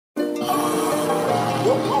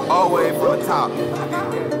all the way from the top,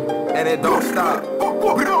 and it don't stop.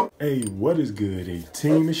 Hey, what is good,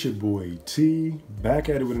 A-Team? It's your boy T, back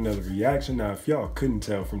at it with another reaction. Now, if y'all couldn't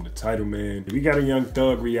tell from the title, man, we got a Young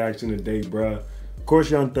Thug reaction today, bruh. Of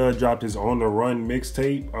course, Young Thug dropped his On The Run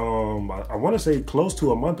mixtape, I want to say close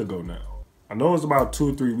to a month ago now. I know it's about 2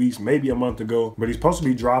 or 3 weeks, maybe a month ago, but he's supposed to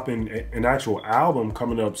be dropping an actual album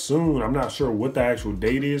coming up soon. I'm not sure what the actual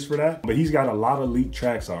date is for that, but he's got a lot of leaked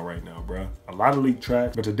tracks out right now, bruh. A lot of leaked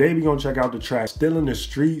tracks, but today we gonna check out the track Still in the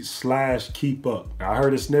Streets / Keep Up. Now, I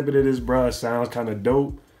heard a snippet of this, bruh. Sounds kind of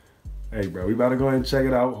dope. Hey, bro, we about to go ahead and check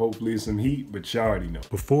it out. Hopefully it's some heat, but you already know.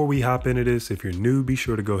 Before we hop into this, if you're new, be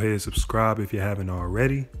sure to go ahead and subscribe if you haven't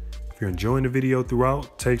already. If you're enjoying the video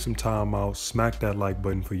throughout, take some time out, smack that like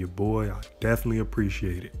button for your boy. I definitely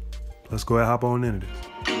appreciate it. Let's go ahead and hop on into this.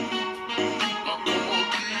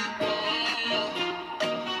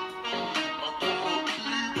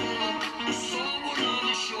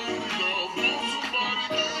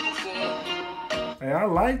 Hey, I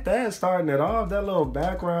like that, starting it off, that little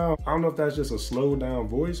background. I don't know if that's just a slowed down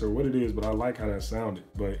voice or what it is, but I like how that sounded.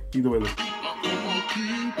 But either way, let's...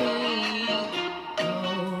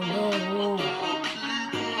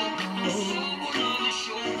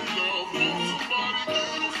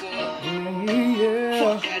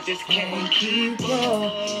 I just can't keep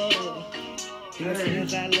up.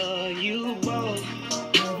 Because I love you both.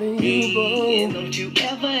 And don't you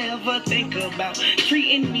ever think about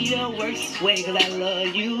treating me the worst way. Cause I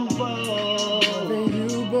love you both.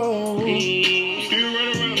 Still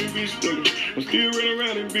running around in bitch study. I'm still running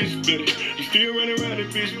around in bitch study. I'm still running around in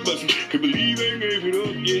bitch bustin'. Can't believe I gave it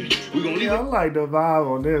up yet. We gon' leave it. I like the vibe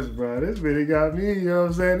on this, bro. This video got me, you know what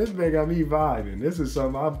I'm saying? This video got me vibing. This is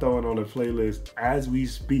something I'm throwing on the playlist as we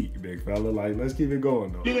speak, big fella. Like, let's keep it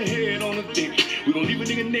going, though. Leave a head on the dick. We gon' leave a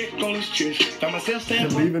nigga neck on his chest. Found myself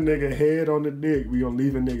standing. Leave a nigga head on the dick. We gonna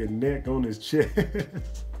leave a nigga neck on his chest.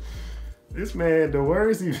 This man, the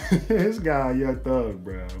worst he, this guy, Young Thug,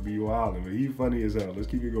 bro, be wildin', but he funny as hell. Let's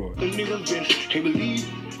keep it going. The nigga bitch, can't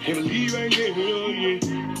believe I ain't gave it up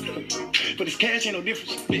yet. But this cash ain't no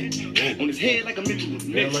difference, bitch. On his head like a mental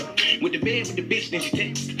bitch. With the bed with the bitch, then she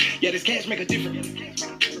text. Yeah, this cash make a difference.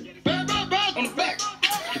 On the back.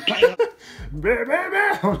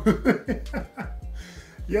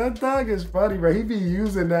 Young Thug is funny, bro. He be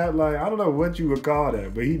using that, like, I don't know what you would call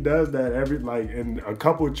that, but he does that every, like, in a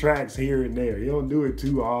couple tracks here and there. He don't do it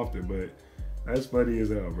too often, but that's funny as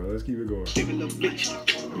hell, bro. Let's keep it going. What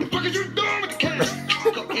the fuck is you doing with the cash?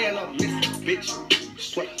 Go ahead on this bitch.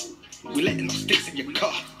 Swear. We letting no sticks in your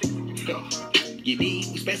car. You need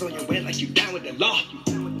space on your way like you down with the law.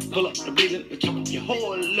 Pull up the breathing, but chop up your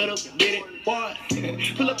whole little bit, boy.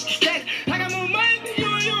 Pull up the stack. I got more money than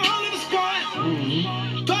you and your whole little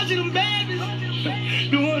squad. Dodging them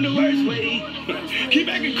baddies, doing the worst way. Keep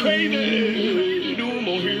acting crazy, doing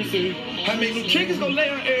more hearsay. I make them chickens go lay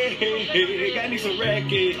on egg. Got me some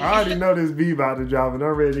racket. I already know this beat about to drop, and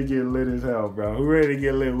I'm ready to get lit as hell, bro. Who ready to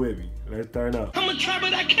get lit with me? Let's turn up. I'm a try,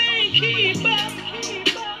 but I can't keep up.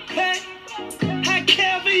 Hey, I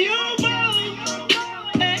care for you,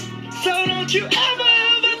 boy. Hey, so don't you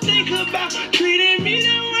ever think about treating me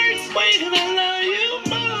the worst way. Cause I love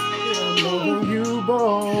you,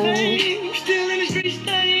 boy. Hey, still in the streets,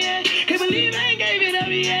 yeah. Can't believe I ain't gave it up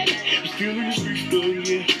yet. I'm still in the streets,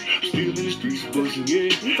 yeah. I'm still in the streets, bustin', yeah. You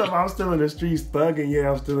talking about I'm still in the streets thugging,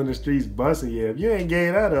 yeah, I'm still in the streets busting, yeah. If you ain't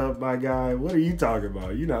gave that up, my guy, what are you talking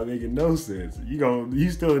about? You're not making no sense. You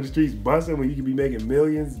still in the streets busting when you can be making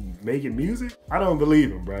millions, making music? I don't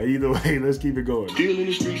believe him, bro. Either way, let's keep it going. Still in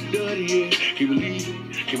the streets, dirty, yeah. Can't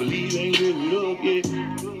believe I ain't giving it up yet.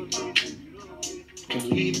 Can't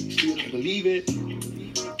believe it, still can't believe it.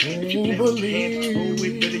 If you play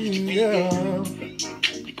with better you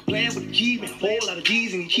can play with the G, man, a whole lot of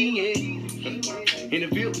G's in the key, yeah. In the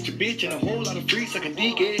field with your bitch and a whole lot of free sucking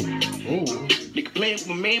dick, yeah. Nigga playing with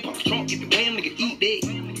my man, pop the trunk, get the wham, nigga eat that.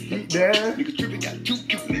 Eat that. Nigga tripping, got 2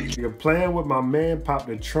 cute legs. Nigga playing with my man, pop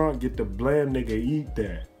the trunk, get the blam, nigga eat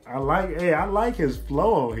that. I like his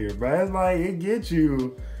flow on here, bro. It's like, it gets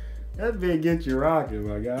you, that bit get you rocking,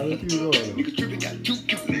 my guy. Let's keep going. Nigga tripping, got 2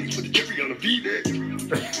 cute legs with the cherry on the feet,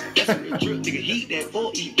 that's a real trip, nigga, heat that,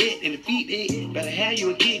 or eat that, and the feet that. Better have you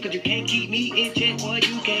a kid, cause you can't keep me in check, boy,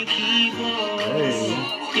 you can't keep up. Hey.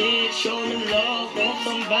 Yeah, show me love, want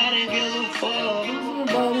somebody give a fuck.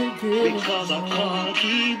 Because I can't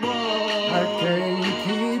keep up. I can't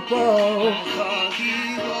keep up. I can't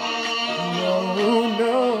keep up. No,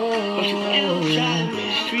 no. Don't you ever try to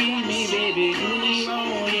mistreat me, baby, do me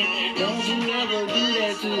wrong, yeah. Don't you ever do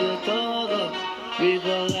that to the thug,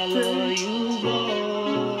 because I love you, boy.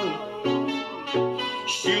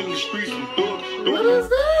 Still still in the streets. What is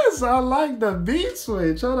this? I like the beat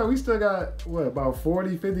switch. Hold on, we still got, what, about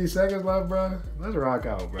 40, 50 seconds left, bro? Let's rock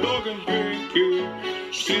out, bro. Still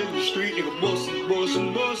in the street, nigga,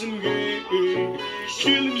 bustin', yeah.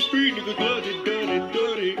 Still in the street, nigga, dirty,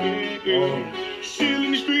 yeah. Still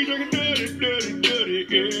in the street, nigga, dirty,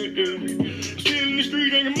 yeah. Still in the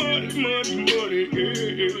street, nigga, money,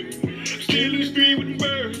 yeah. Still in the street with the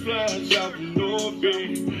birds flies out the north,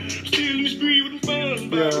 yeah. Still in the street with the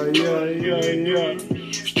fun, yeah.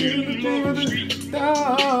 Still in the street,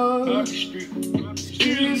 dog.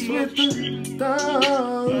 Streets with the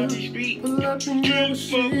dog. Pull up in the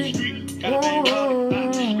street.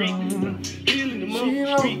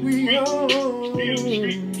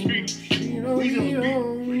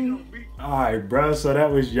 Alright, bro, so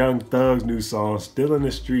that was Young Thug's new song, Still in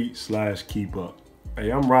the Street / Keep Up.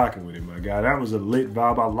 Hey, I'm rocking with it, my guy. That was a lit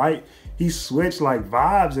vibe. I like, he switched like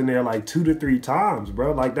vibes in there like 2 to 3 times,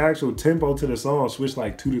 bro. Like the actual tempo to the song switched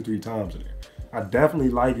like 2 to 3 times in there. I definitely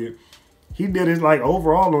like it. He did it like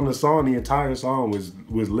overall on the song, the entire song was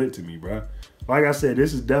lit to me, bro. Like I said,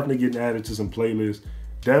 this is definitely getting added to some playlists.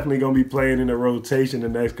 Definitely gonna be playing in the rotation the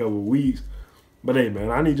next couple of weeks. But hey, man,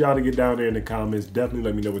 I need y'all to get down there in the comments. Definitely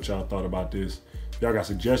let me know what y'all thought about this. If y'all got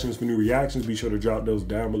suggestions for new reactions, be sure to drop those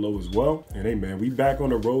down below as well. And hey, man, we back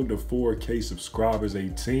on the road to 4K subscribers, a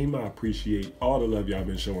team. I appreciate all the love y'all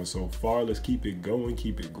been showing so far. Let's keep it going,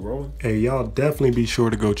 keep it growing. Hey, y'all definitely be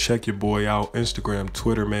sure to go check your boy out. Instagram,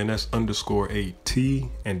 Twitter, man, that's _AT.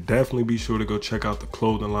 And definitely be sure to go check out the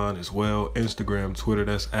clothing line as well. Instagram, Twitter,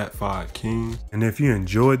 that's @5Kings. And if you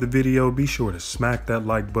enjoyed the video, be sure to smack that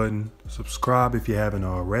like button. Subscribe if you haven't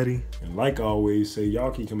already. And like I always say,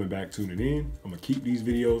 y'all keep coming back, tuning in. I'm gonna keep these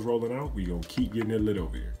videos rolling out. We gonna keep getting it lit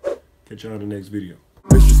over here. Catch y'all in the next video.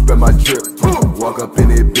 Disrespect my drip, walk up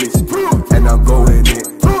in it, bitch, and I'm going it,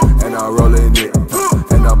 and I'm rolling it,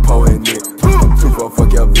 and I'm pulling it. 2-4,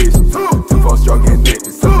 fuck your bitch, 2-4, stroking it.